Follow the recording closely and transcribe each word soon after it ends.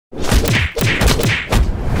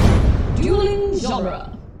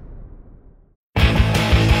genre.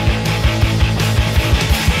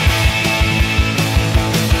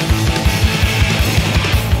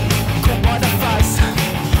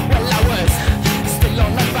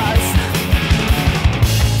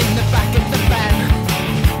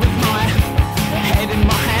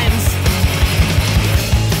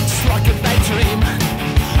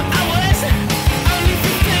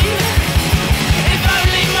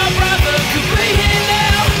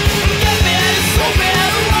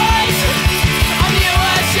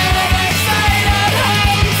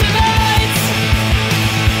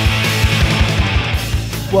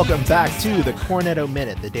 Welcome back to the Cornetto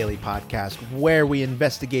Minute, the daily podcast where we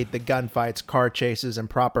investigate the gunfights, car chases, and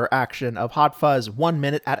proper action of Hot Fuzz 1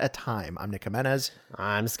 minute at a time. I'm Nick Jimenez.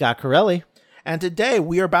 I'm Scott Corelli. And today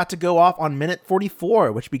we are about to go off on minute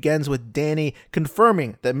 44, which begins with Danny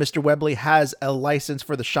confirming that Mr. Webley has a license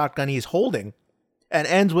for the shotgun he's holding, and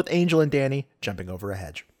ends with Angel and Danny jumping over a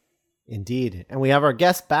hedge. Indeed. And we have our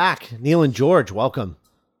guests back. Neil and George, welcome.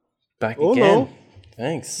 Back again.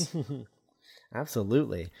 Thanks.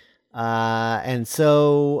 Absolutely. And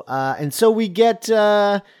so we get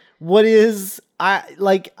what is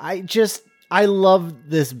I love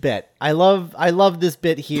this bit. I love this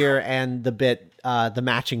bit here and the bit the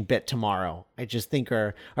matching bit tomorrow. I just think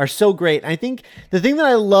are so great. I think the thing that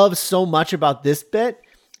I love so much about this bit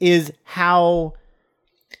is how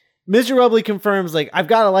Mr. Webley confirms, like, I've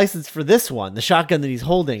got a license for this one, the shotgun that he's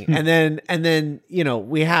holding. and then, you know,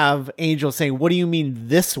 we have Angel saying, what do you mean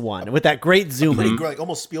this one? With that great zoom in. Like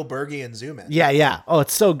almost Spielbergian zoom in. Yeah. Oh,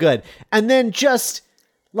 it's so good. And then just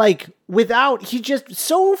like he's just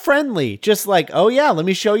so friendly. Just like, oh yeah, let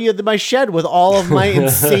me show you my shed with all of my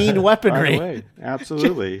insane weaponry. By the way,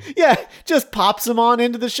 absolutely. Just pops him on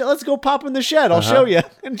into the shed. Let's go pop in the shed. I'll show you.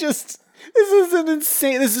 And just... This is an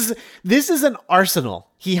insane. This is an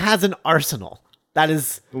arsenal. He has an arsenal. That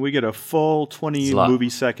is. We get a full 20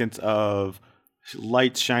 movie seconds of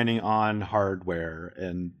lights shining on hardware,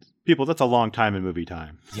 and people. That's a long time in movie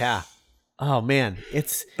time. Yeah. Oh man,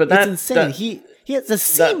 it's insane. He has a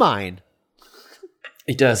C mine.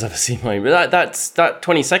 He does have a C mine, but that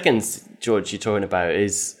 20 seconds, George, you're talking about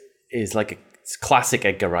is like it's classic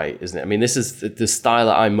Edgar Wright, isn't it? I mean, this is the style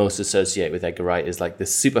that I most associate with Edgar Wright is like the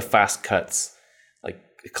super fast cuts, like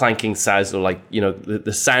clanking sounds, or like, you know,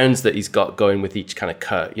 the sounds that he's got going with each kind of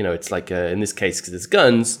cut. You know, it's like in this case, because it's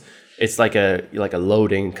guns, it's like a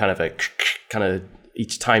loading kind of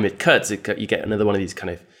each time it cuts, you get another one of these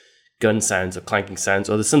kind of gun sounds or clanking sounds,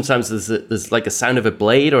 or sometimes there's like a sound of a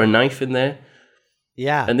blade or a knife in there.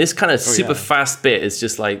 Yeah. And this kind of super fast bit is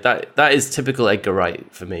just like that. That is typical Edgar Wright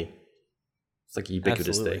for me. It's like a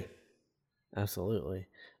ubiquitous thing. Absolutely.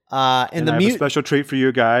 And I have a special treat for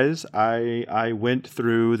you guys. I went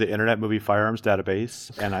through the Internet Movie Firearms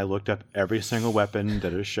database and I looked up every single weapon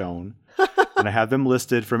that is shown. And I have them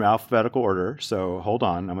listed from alphabetical order. So hold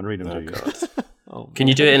on, I'm going to read them to you. Can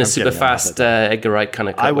you do it in a super fast Edgar Wright kind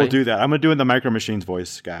of cut I will way? do that. I'm going to do it in the Micro Machines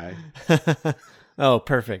voice, guy. Oh,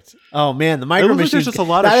 perfect. Oh, man, the Micro Machines. There's just a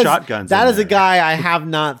lot of shotguns. That is a guy I have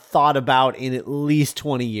not thought about in at least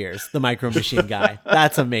 20 years, the Micro Machine guy.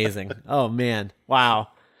 That's amazing. Oh, man. Wow.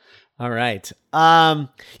 All right.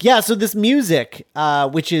 So this music,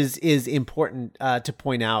 which is important to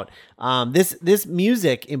point out, this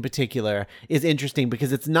music in particular is interesting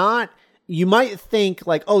because it's not, you might think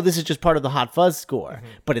like, oh, this is just part of the Hot Fuzz score,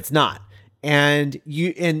 but it's not. And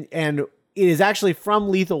it is actually from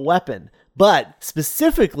Lethal Weapon. But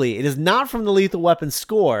specifically, it is not from the Lethal Weapon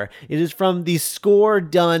score. It is from the score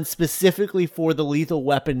done specifically for the Lethal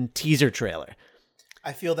Weapon teaser trailer.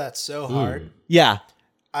 I feel that's so hard. Yeah.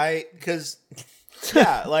 I can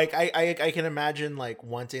imagine like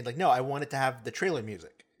wanting, like, no, I want it to have the trailer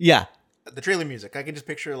music. Yeah. The trailer music. I can just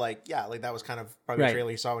picture like that was kind of probably a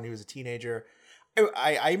trailer he saw when he was a teenager.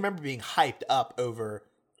 I remember being hyped up over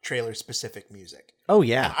trailer specific music. Oh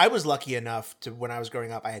yeah. And I was lucky enough to, when I was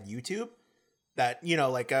growing up, I had YouTube that, you know,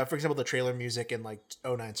 like for example, the trailer music in like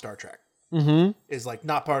 09 Star Trek is like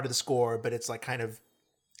not part of the score, but it's like kind of,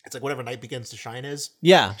 it's like whatever Night Begins to Shine is.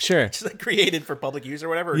 Yeah, sure. It's like created for public use or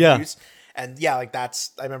whatever. Yeah. Use. And yeah, like I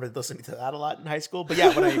remember listening to that a lot in high school. But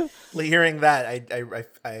yeah, when hearing that,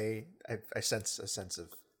 I sense a sense of,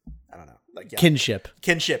 I don't know, like kinship.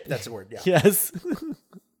 Kinship, that's the word. Yeah. Yes.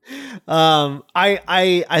 So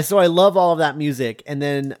I love all of that music, and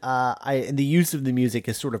then and the use of the music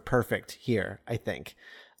is sort of perfect here, I think,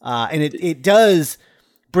 and it does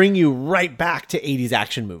bring you right back to 80s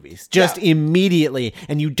action movies just immediately,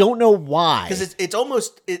 and you don't know why, because it's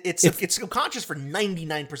almost it's subconscious for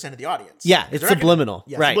 99% of the audience. Yeah, it's subliminal.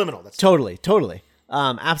 Subliminal. That's totally.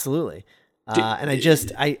 Absolutely. And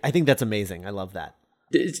I think that's amazing. I love that.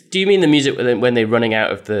 Do you mean the music when they're running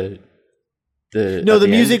out of the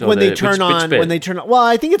music when they turn on bit? when they turn on. Well,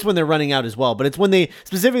 I think it's when they're running out as well, but it's when they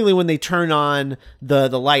turn on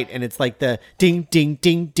the light and it's like the ding ding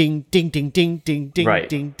ding ding ding ding ding ding ding Right.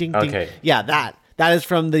 ding ding Okay. ding. Yeah, that is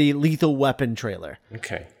from the Lethal Weapon trailer.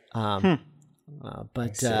 Okay. But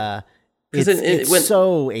Because it's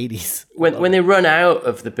so 80s. When they run out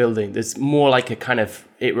of the building, there's more like a kind of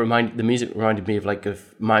the music reminded me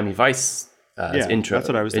of Miami Vice intro. That's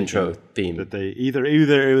what I was intro thinking. theme. That they either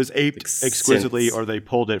it was aped exquisitely, synths. or they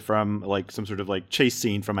pulled it from like some sort of like chase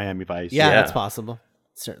scene from Miami Vice. Yeah, that's possible.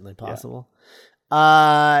 Certainly possible.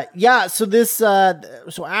 So this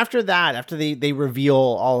so after that, after they reveal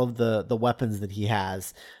all of the weapons that he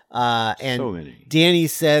has, and So many. Danny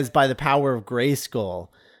says by the power of Grayskull.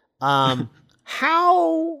 What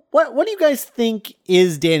do you guys think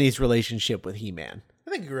is Danny's relationship with He-Man?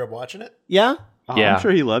 I think you grew up watching it. Yeah? Oh, Yeah. I'm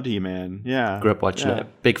sure he loved He-Man. Yeah. Grew up watching it.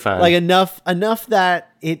 Big fan. Like enough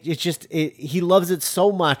that he loves it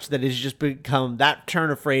so much that it's just become, that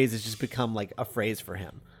turn of phrase has just become like a phrase for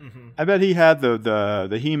him. Mm-hmm. I bet he had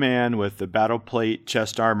the He-Man with the battle plate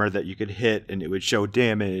chest armor that you could hit and it would show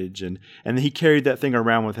damage, and he carried that thing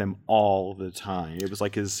around with him all the time. It was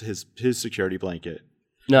like his security blanket.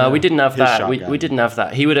 No, we didn't have His that. shotgun. We didn't have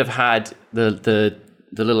that. He would have had the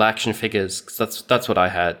little action figures. 'Cause that's what I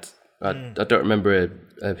had. I don't remember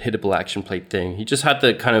a hittable action plate thing. He just had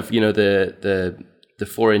the kind of the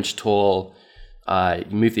 4-inch tall. You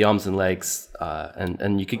move the arms and legs,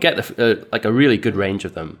 and you could get like a really good range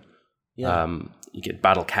of them. Yeah. You get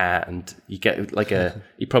Battle Cat, and you get like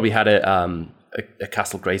he probably had a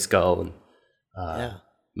Castle Grayskull and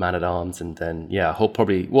Man at Arms, and then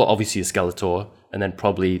obviously a Skeletor, and then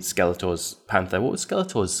probably Skeletor's Panther. What was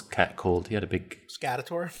Skeletor's cat called? He had a big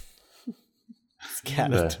Scatator.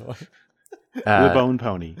 Skeletor. The Bone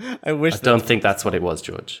Pony. I wish I don't think that's what it was,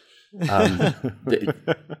 George.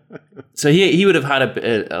 So he would have had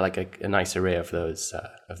a nice array of those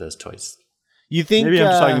toys. You think Maybe I'm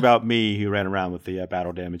just talking about me, who ran around with the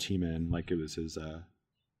battle damage He-Man like it was his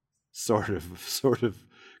sort of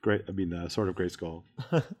great. I mean, sort of Great Skull.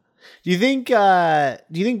 Do you think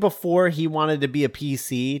before he wanted to be a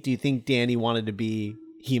PC, do you think Danny wanted to be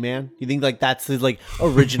He-Man? Do you think like that's his like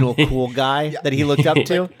original cool guy that he looked up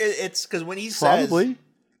to? It's because when he says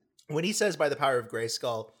by the power of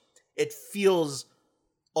Grayskull, it feels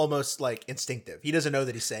almost like instinctive. He doesn't know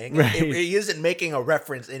that he's saying it. Right. He isn't making a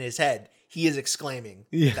reference in his head. He is exclaiming.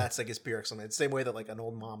 Yeah. That's like his pure exclamation. It's the same way that like an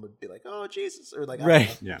old mom would be like, "Oh Jesus," or like, I Right.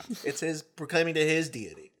 don't know. Yeah. It's his proclaiming to his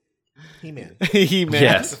deity, He-Man. He-Man.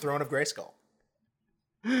 Yes. That's the throne of Grayskull.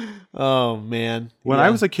 Oh man. When Yeah. I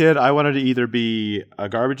was a kid, I wanted to either be a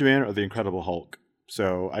Garbage Man or the Incredible Hulk.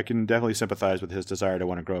 So I can definitely sympathize with his desire to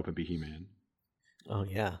want to grow up and be He-Man. Oh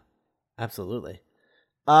yeah, absolutely.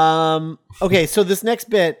 Okay, so this next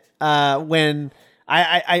bit, when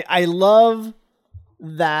I love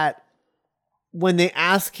that when they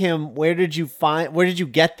ask him where did you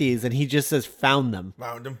get these, and he just says found them.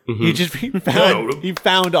 Found him. He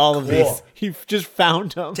found all of these. Cool. He just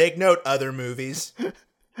found them. Take note, other movies.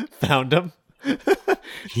 Found them.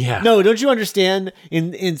 Yeah. No, don't you understand?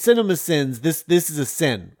 In Cinema Sins, this is a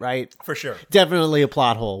sin, right? For sure. Definitely a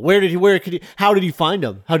plot hole. How did he find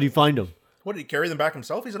them? How did he find them? What, did he carry them back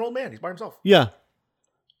himself? He's an old man. He's by himself. Yeah.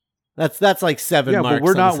 That's like 7 Yeah, marks. but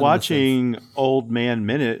we're on the not Cinema watching Old Man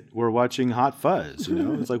Minute. We're watching Hot Fuzz. You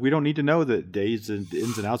know, it's like we don't need to know the days and the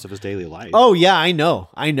ins and outs of his daily life. Oh yeah, I know.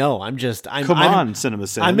 I'm Come on, Cinema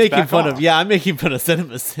Sins. I'm making back fun off. I'm making fun of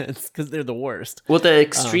Cinema Sins because they're the worst. Well, the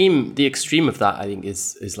extreme of that, I think,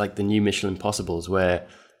 is like the new Mission Impossibles, where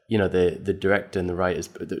the director and the writers,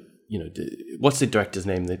 what's the director's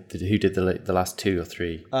name? Who did the last 2 or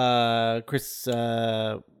 3? Chris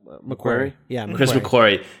McQuarrie. Yeah, Chris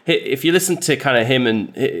McQuarrie. If you listen to kind of him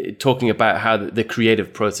and talking about how the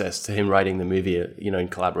creative process to him writing the movie, in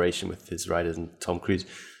collaboration with his writers and Tom Cruise,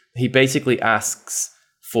 he basically asks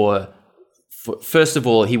for first of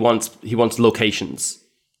all, he wants locations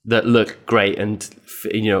that look great and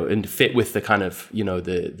fit with the kind of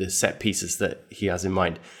the set pieces that he has in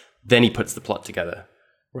mind. Then he puts the plot together.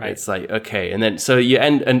 Right. It's like, okay, and then so you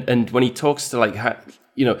end and when he talks to like how,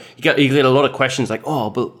 you get a lot of questions like, oh,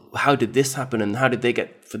 but how did this happen and how did they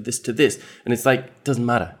get from this to this? And it's like, it doesn't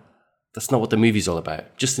matter. That's not what the movie's all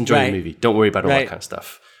about. Just enjoy the movie. Don't worry about all that kind of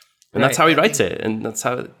stuff. And that's how he writes it, and that's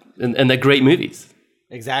how and they're great movies.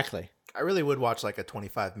 Exactly. I really would watch like a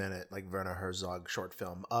 25-minute like Werner Herzog short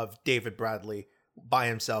film of David Bradley by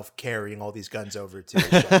himself carrying all these guns over to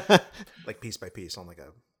his ship, like piece by piece on like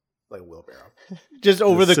a like a wheelbarrow. Just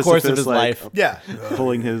over the course of his life. Yeah.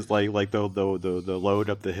 Pulling his like the load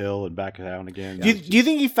up the hill and back down again. Do you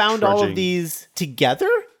think he found all of these together?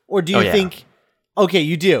 Or do you think... Okay,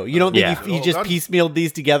 you do. You don't think he just piecemealed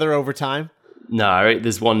these together over time? No,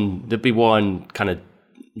 there'd be one kind of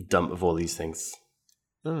dump of all these things.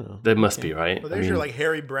 Oh, there must be, right? Well, there's your like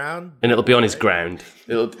Harry Brown. And it'll be on his ground.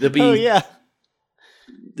 There'll be... Oh, yeah.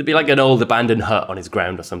 There'd be like an old abandoned hut on his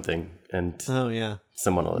ground or something. And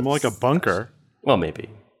someone else. More like a bunker. Well, maybe.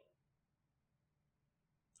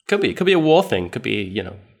 Could be a war thing. Could be,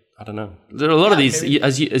 I don't know. There are a lot of these,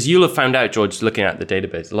 as you'll have found out, George, looking at the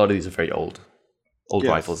database, a lot of these are very old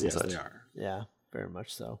rifles and such. They are. Yeah, very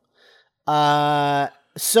much so.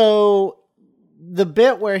 So the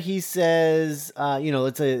bit where he says,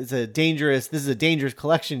 this is a dangerous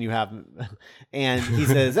collection you have. And he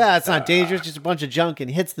says, it's not dangerous, just a bunch of junk, and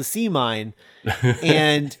hits the sea mine.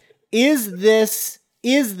 And is this,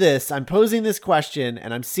 I'm posing this question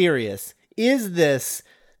and I'm serious. Is this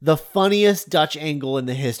the funniest Dutch angle in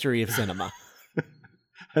the history of cinema?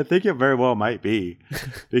 I think it very well might be,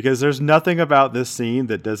 because there's nothing about this scene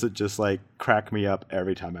that doesn't just like crack me up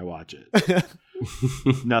every time I watch it.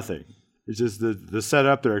 Nothing. It's just the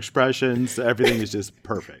setup, their expressions, everything is just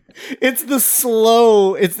perfect. It's the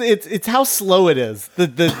slow. It's how slow it is.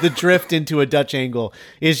 The drift into a Dutch angle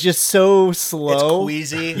is just so slow.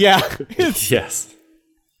 It's queasy. Yeah. Yes.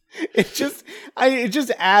 It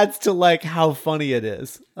just adds to like how funny it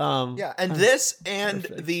is. Yeah, and this and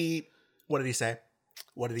perfect.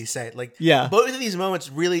 What did he say? Like, yeah, both of these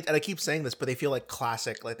moments really, and I keep saying this, but they feel like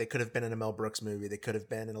classic. Like they could have been in a Mel Brooks movie. They could have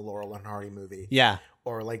been in a Laurel and Hardy movie. Yeah.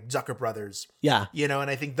 Or like Zucker Brothers. Yeah. And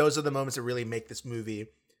I think those are the moments that really make this movie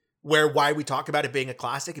why we talk about it being a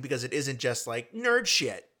classic, because it isn't just like nerd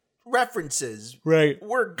shit, references. Right.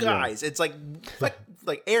 We're guys. Yeah. It's like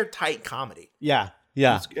airtight comedy. Yeah.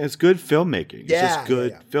 Yeah. It's good filmmaking. It's just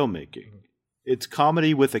good filmmaking. It's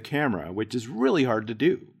comedy with a camera, which is really hard to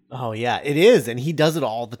do. Oh yeah, it is, and he does it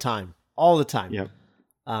all the time. Yep.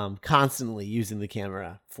 Constantly using the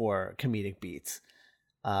camera for comedic beats,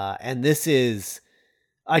 and this is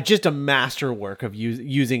just a masterwork of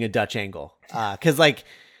using a Dutch angle. Because like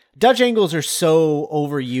Dutch angles are so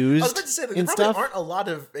overused. I was about to say there probably aren't a lot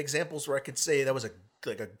of examples where I could say that was a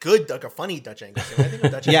funny Dutch angle. So when I think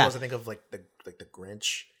of Dutch angles, I think of like the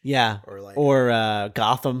Grinch. Yeah. Or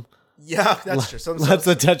Gotham. Yeah, that's true. Lots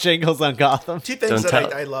of Dutch angles on Gotham. Two things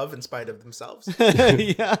that I love in spite of themselves.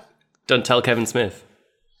 Yeah. Don't tell Kevin Smith.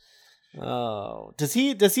 Oh, does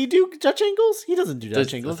he do Dutch angles? He doesn't do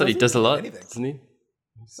Dutch angles. I thought he does a lot, doesn't he?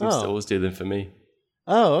 He seems to always do them for me.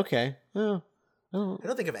 Oh, okay. Oh. I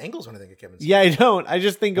don't think of angles when I think of Kevin Smith. Yeah, I don't. I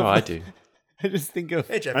just think of... I do. I just think of...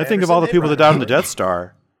 Hey, Jeff I think of all the people that died on the Death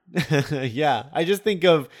Star. Yeah, I just think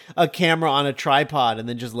of a camera on a tripod and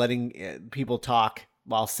then just letting people talk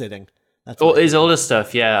while sitting. That's his older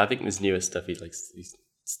stuff, yeah. I think his newer stuff, he likes...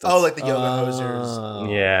 like the Yoga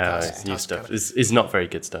Hosers. Yeah, his new stuff is not very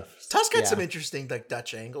good stuff. Tusk had some interesting like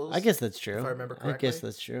Dutch angles. I guess that's true. If I remember correctly. I guess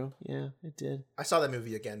that's true. Yeah, it did. I saw that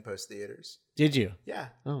movie again post theaters. Did you? Yeah.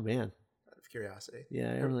 Oh man. Out of curiosity.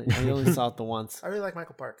 Yeah, I only saw it the once. I really like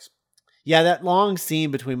Michael Parks. Yeah, that long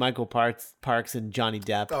scene between Michael Parks and Johnny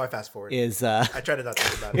Depp. Oh, I fast forward. Is I try to not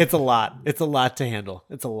think about it. It's a lot. It's a lot to handle.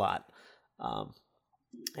 It's a lot.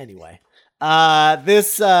 Anyway.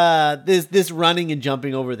 This running and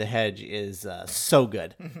jumping over the hedge is so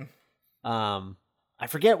good. I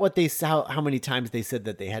forget how many times they said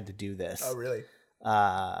that they had to do this. Oh, really?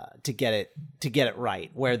 To get it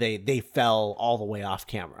right, where they fell all the way off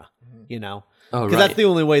camera. You know, because that's the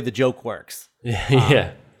only way the joke works.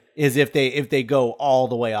 Yeah, is if they go all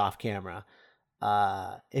the way off camera.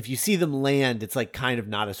 If you see them land, it's like kind of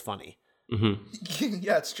not as funny. Mm-hmm.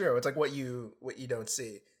 Yeah, it's true. It's like what you don't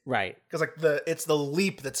see. Right. Because like it's the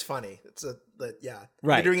leap that's funny. Right.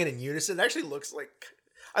 They're doing it in unison. It actually looks like,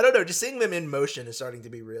 I don't know, just seeing them in motion is starting to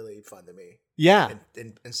be really fun to me. Yeah.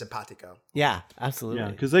 And simpatico. Yeah, absolutely. Yeah,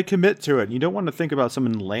 because they commit to it. You don't want to think about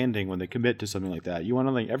someone landing when they commit to something like that. You want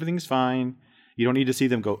to like, everything's fine. You don't need to see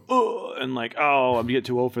them go, oh, and like, oh, I'm getting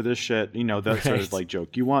too old for this shit. You know, that sort of like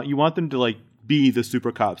joke. You want them to like be the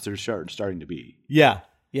super cops they're starting to be. Yeah.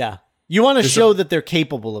 Yeah. You want to show that they're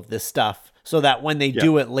capable of this stuff so that when they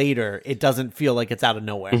do it later, it doesn't feel like it's out of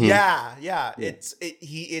nowhere. Mm-hmm. Yeah.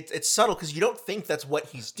 It's subtle because you don't think that's what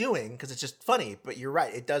he's doing because it's just funny. But you're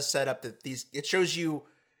right. It does set up that it shows you,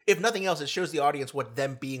 if nothing else, it shows the audience what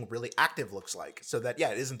them being really active looks like. So that,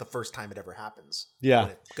 it isn't the first time it ever happens. Yeah.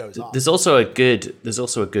 When it goes off. There's also a good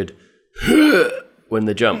when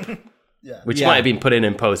they jump, which might have been put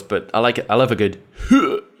in post, but I like it. I love a good.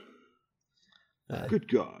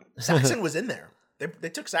 Good God. Saxon was in there. They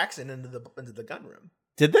took Saxon into the gun room.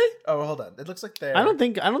 Did they? Oh, hold on. It looks like they're. I don't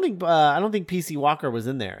think PC Walker was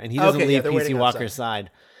in there, and he doesn't leave PC Walker's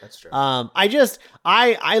side. That's true. I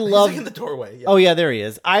love He's like in the doorway. Yeah. Oh yeah, there he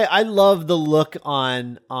is. I love the look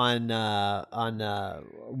on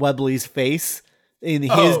Webley's face in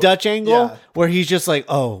his Dutch angle, where he's just like,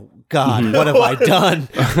 "Oh God, what have I done?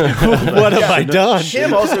 What have I done?"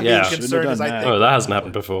 Him also being concerned as I think. Oh, that hasn't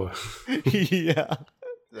happened before. Yeah.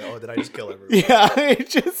 Oh, did I just kill everyone? Yeah, it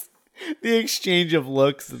just the exchange of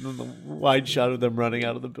looks and then the wide shot of them running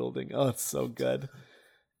out of the building. Oh, it's so good.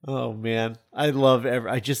 Oh man, I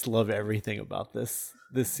just love everything about this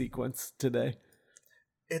sequence today.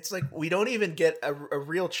 It's like we don't even get a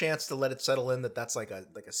real chance to let it settle in that that's like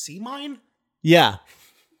a sea mine. Yeah,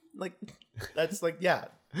 like that's like yeah.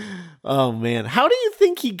 Oh man, how do you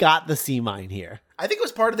think he got the sea mine here? I think it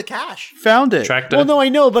was part of the cache. Found it. Tractor. Well, no, I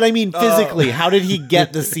know, but I mean physically, how did he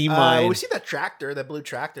get the sea mine? We see that tractor, that blue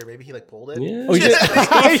tractor. Maybe he like pulled it. Yeah. Oh,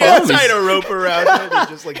 He tied a rope around it and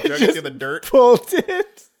just like dug it through the dirt. Pulled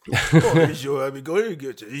it. I'm going to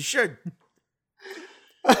get to the shed.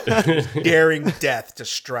 Daring death to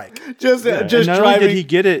strike. Just Not only did he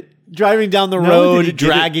get it. driving down the Not only did he road, get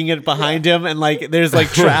dragging it behind him, and like there's like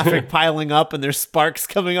traffic piling up, and there's sparks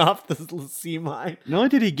coming off the sea mine. Not only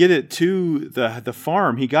did he get it to the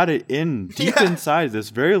farm, he got it deep inside this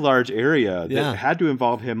very large area that had to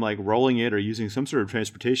involve him like rolling it or using some sort of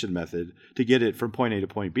transportation method to get it from point A to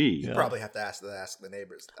point B. You probably have to ask the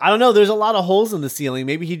neighbors. I don't know. There's a lot of holes in the ceiling.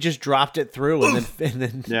 Maybe he just dropped it through and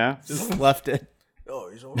then just left it. Oh,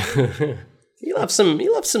 he's over there. He'll have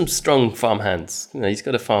some strong farm hands. You know, he's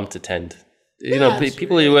got a farm to tend. You know,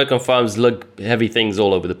 people who work on farms lug heavy things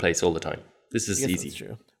all over the place all the time. This is easy. That's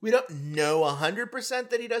true. We don't know 100%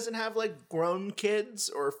 that he doesn't have like grown kids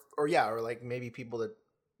or like maybe people that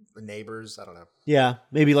the neighbors. I don't know. Yeah,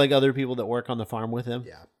 maybe like other people that work on the farm with him.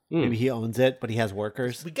 Yeah. Maybe he owns it, but he has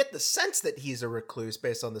workers. We get the sense that he's a recluse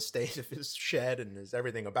based on the state of his shed and his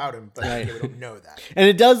everything about him, but we don't know that. And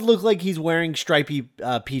it does look like he's wearing stripy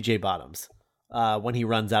PJ bottoms when he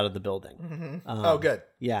runs out of the building. Mm-hmm. Good.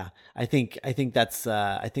 Yeah, I think that's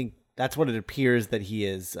what it appears that he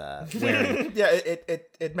is wearing. Yeah,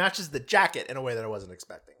 it matches the jacket in a way that I wasn't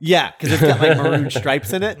expecting. Yeah, because it's got like maroon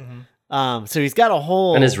stripes in it. So he's got a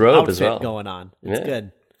whole and his robe outfit as well going on. It's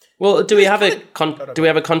good. Well, do we have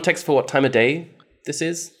a context for what time of day this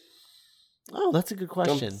is? Oh, that's a good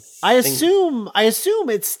question. I assume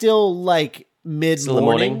it's still like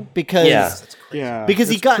mid-morning because because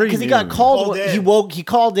he got called. He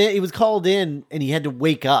was called in and he had to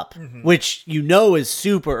wake up, which is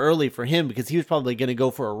super early for him because he was probably going to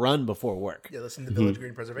go for a run before work. Yeah, listen to Village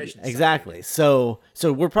Green Preservation. Exactly. So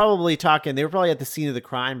we're probably talking. They were probably at the scene of the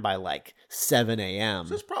crime by like 7 a.m.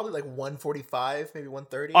 So it's probably like 1:45, maybe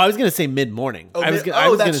 1:30. Oh, I was going to say mid-morning. I was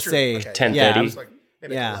going to say 10:30. Yeah, I was like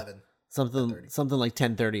maybe 11. Something like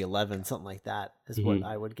 10:30, 11, something like that is what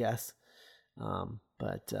I would guess.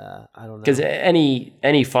 But I don't know. Because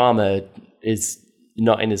any farmer is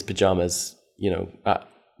not in his pajamas, at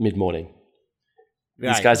mid-morning.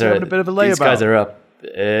 Right. These guys are a bit of a layabout. These guys are up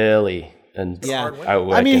early and out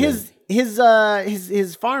working. I mean,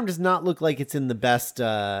 his farm does not look like it's in the best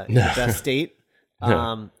best state.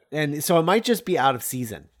 And so it might just be out of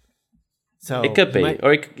season. So it could be,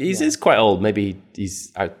 or he's quite old. Maybe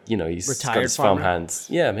he's out. He's retired got his farm hands.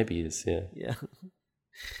 Yeah, maybe he is. Yeah. Yeah.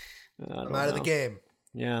 I'm out of the game.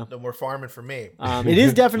 Yeah. No more farming for me. It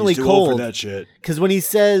is definitely He's too old cold. for that shit. Because when he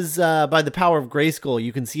says by the power of Grayskull,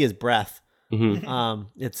 you can see his breath. Mm-hmm.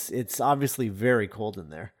 It's obviously very cold in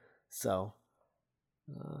there. So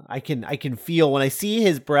I can feel when I see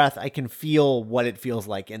his breath. I can feel what it feels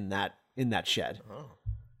like in that shed. Oh.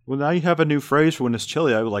 Well, now you have a new phrase for when it's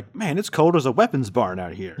chilly. I was like, man, it's cold as a weapons barn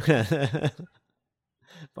out here.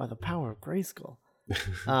 By the power of Grayskull.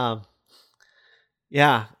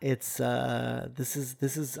 Yeah, it's this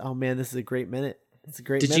is oh man, this is a great minute. It's a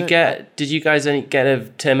great minute. Did you guys get a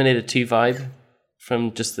Terminator 2 vibe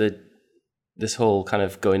from just this whole kind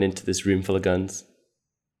of going into this room full of guns?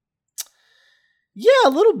 Yeah, a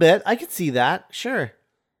little bit. I could see that. Sure.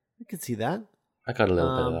 I could see that. I got a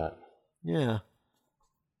little bit of that. Yeah.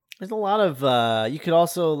 There's a lot of you could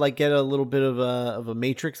also like get a little bit of a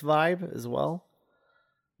Matrix vibe as well.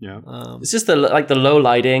 Yeah. It's just the low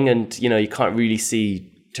lighting and you can't really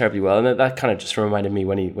see terribly well, and that kind of just reminded me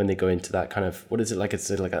when they go into that kind of, what is it like? It's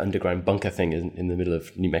like an underground bunker thing in the middle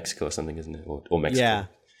of New Mexico or something, isn't it? Or Mexico.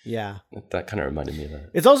 Yeah. That kind of reminded me of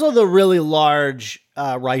that. It's also the really large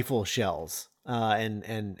rifle shells and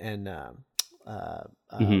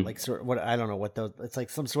like sort of what I don't know what those. It's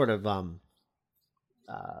like some sort of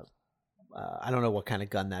I don't know what kind of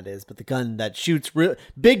gun that is, but the gun that shoots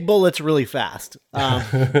big bullets really fast.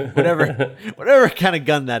 Whatever kind of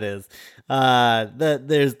gun that is.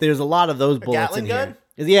 There's a lot of those bullets in here.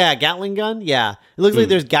 Yeah, Gatling gun. Yeah, it looks like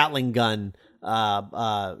there's Gatling gun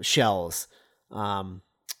shells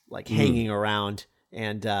hanging around,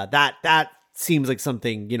 and that seems like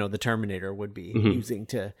something the Terminator would be using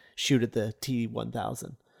to shoot at the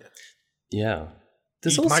T-1000. Yeah,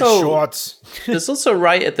 there's also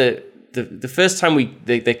right at the first time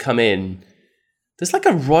they come in, there's like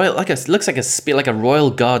a royal, looks like a spear, like a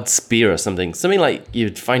royal guard spear or something like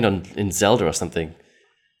you'd find in Zelda or something.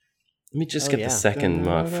 Let me just get the second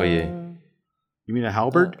mark for you. You mean a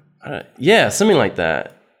halberd? Yeah, something like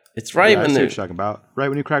that. It's right when you're talking about. Right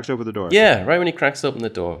when he cracks open the door. Yeah, right when he cracks open the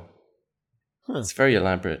door. Huh. It's very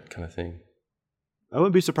elaborate kind of thing. I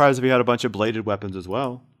wouldn't be surprised if he had a bunch of bladed weapons as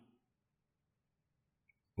well.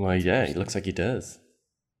 Well, yeah, he looks like he does.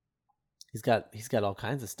 He's got all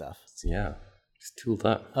kinds of stuff. Yeah, he's tooled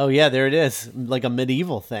up. Oh yeah, there it is, like a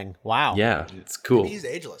medieval thing. Wow. Yeah, it's cool. Maybe he's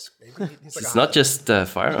ageless. Maybe he's it's not just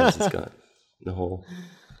firearms. He's got the whole.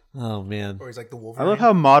 Oh man. Or he's like the Wolverine. I love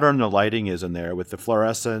how modern the lighting is in there with the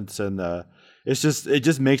fluorescence and it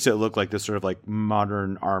just makes it look like this sort of like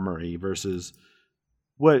modern armory versus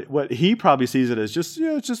what he probably sees it as just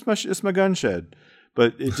it's my gun shed,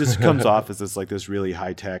 but it just comes off as this really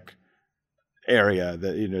high tech area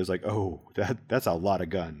that is like, oh, that's a lot of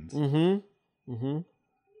guns. Mm-hmm. Mm-hmm.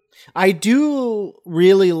 I do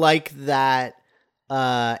really like that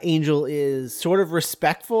Angel is sort of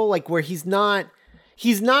respectful, like where he's not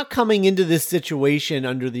coming into this situation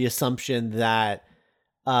under the assumption that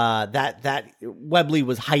Webley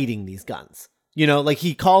was hiding these guns. Like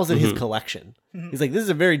he calls it his collection. Mm-hmm. He's like, this is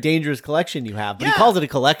a very dangerous collection you have, but he calls it a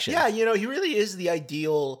collection. Yeah, he really is the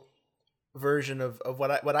ideal version of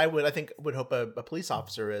what I would hope a police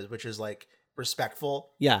officer is, which is like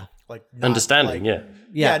respectful. Yeah. Like understanding,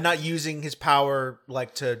 yeah, not using his power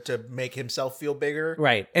like to make himself feel bigger.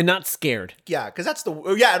 Right. And not scared. Yeah, because that's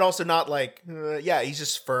and also not like he's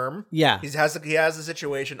just firm. Yeah. He has the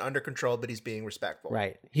situation under control, but he's being respectful.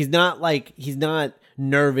 Right. He's not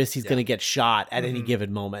nervous he's going to get shot at any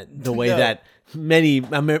given moment the way that many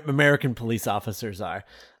American police officers are.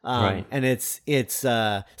 Right. And it's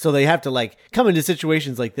so they have to like come into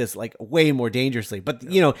situations like this like way more dangerously. But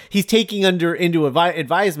he's taking into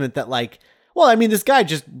advisement that like, well, I mean, this guy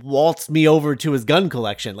just waltzed me over to his gun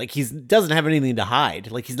collection. Like he doesn't have anything to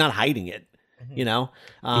hide. Like he's not hiding it. He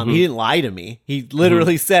didn't lie to me. He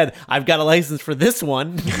literally said, I've got a license for this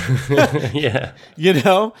one. Yeah.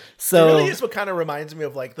 So it really is what kind of reminds me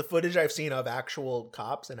of like the footage I've seen of actual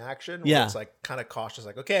cops in action. Where it's like kind of cautious,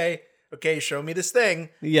 like, okay, show me this thing.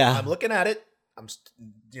 Yeah. I'm looking at it.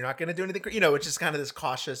 You're not going to do anything. It's just kind of this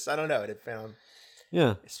cautious, I don't know. It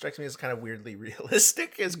strikes me as kind of weirdly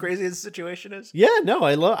realistic, as crazy as the situation is. Yeah, no,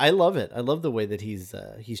 I love it. I love the way that he's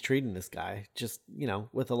treating this guy, just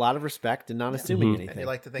with a lot of respect and not assuming anything. And you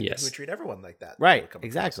like to think that he would treat everyone like that, right?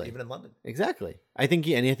 Exactly, even in London. Exactly. I think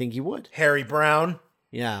he would. Harry Brown.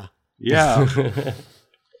 Yeah. Not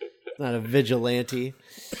a vigilante.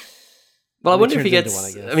 Well, I wonder if he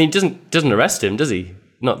gets. He doesn't arrest him, does he?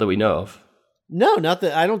 Not that we know of. No, not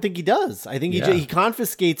that. I don't think he does. I think he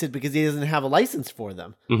confiscates it because he doesn't have a license for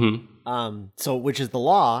them. Mm-hmm. So which is the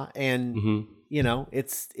law, and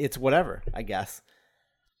it's whatever, I guess.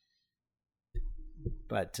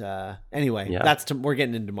 But anyway, we're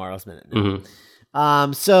getting into tomorrow's minute now.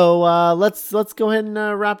 Mm-hmm. So let's go ahead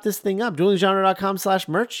and wrap this thing up.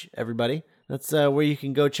 duelinggenre.com/merch, everybody. That's where you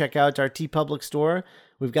can go check out our TeePublic store.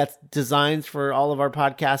 We've got designs for all of our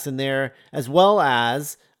podcasts in there, as well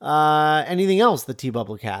as anything else that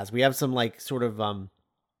TeePublic has. We have some like sort of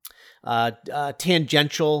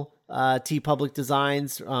tangential TeePublic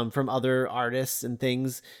designs from other artists and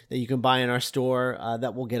things that you can buy in our store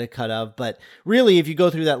that we'll get a cut of. But really, if you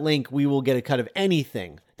go through that link, we will get a cut of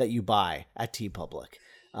anything that you buy at TeePublic.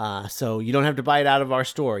 So you don't have to buy it out of our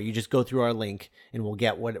store. You just go through our link and we'll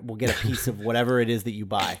get a piece of whatever it is that you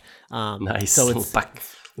buy. Nice. So it's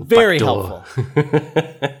very helpful.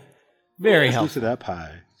 Very helpful. Piece of that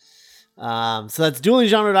pie. So that's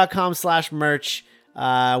duelinggenre.com/merch.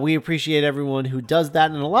 We appreciate everyone who does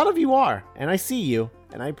that, and a lot of you are, and I see you,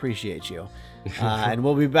 and I appreciate you. And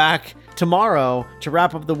we'll be back tomorrow to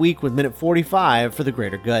wrap up the week with minute 45 for the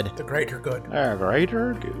greater good. The greater good.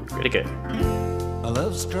 Greater good. Pretty good. A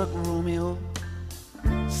love-struck Romeo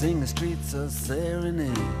sing the streets a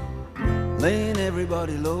serenade, laying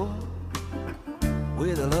everybody low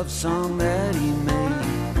with a love song that he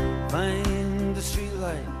made. Find the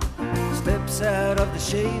streetlight, steps out of the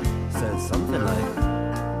shade, says something like,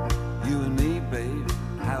 you and me, babe,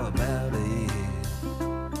 how about it?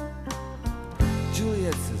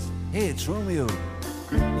 Hey, it's Romeo.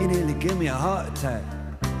 He nearly gave me a heart attack.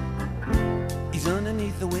 He's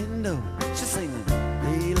underneath the window, just singing,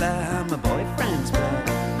 hey, lie, my boyfriend's back.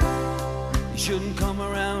 You shouldn't come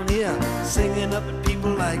around here singing up at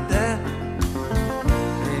people like that.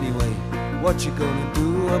 Anyway, what you gonna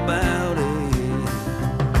do about it?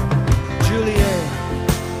 Juliet,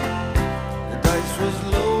 the dice was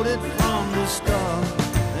loaded from the start,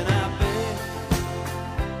 and I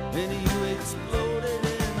bet many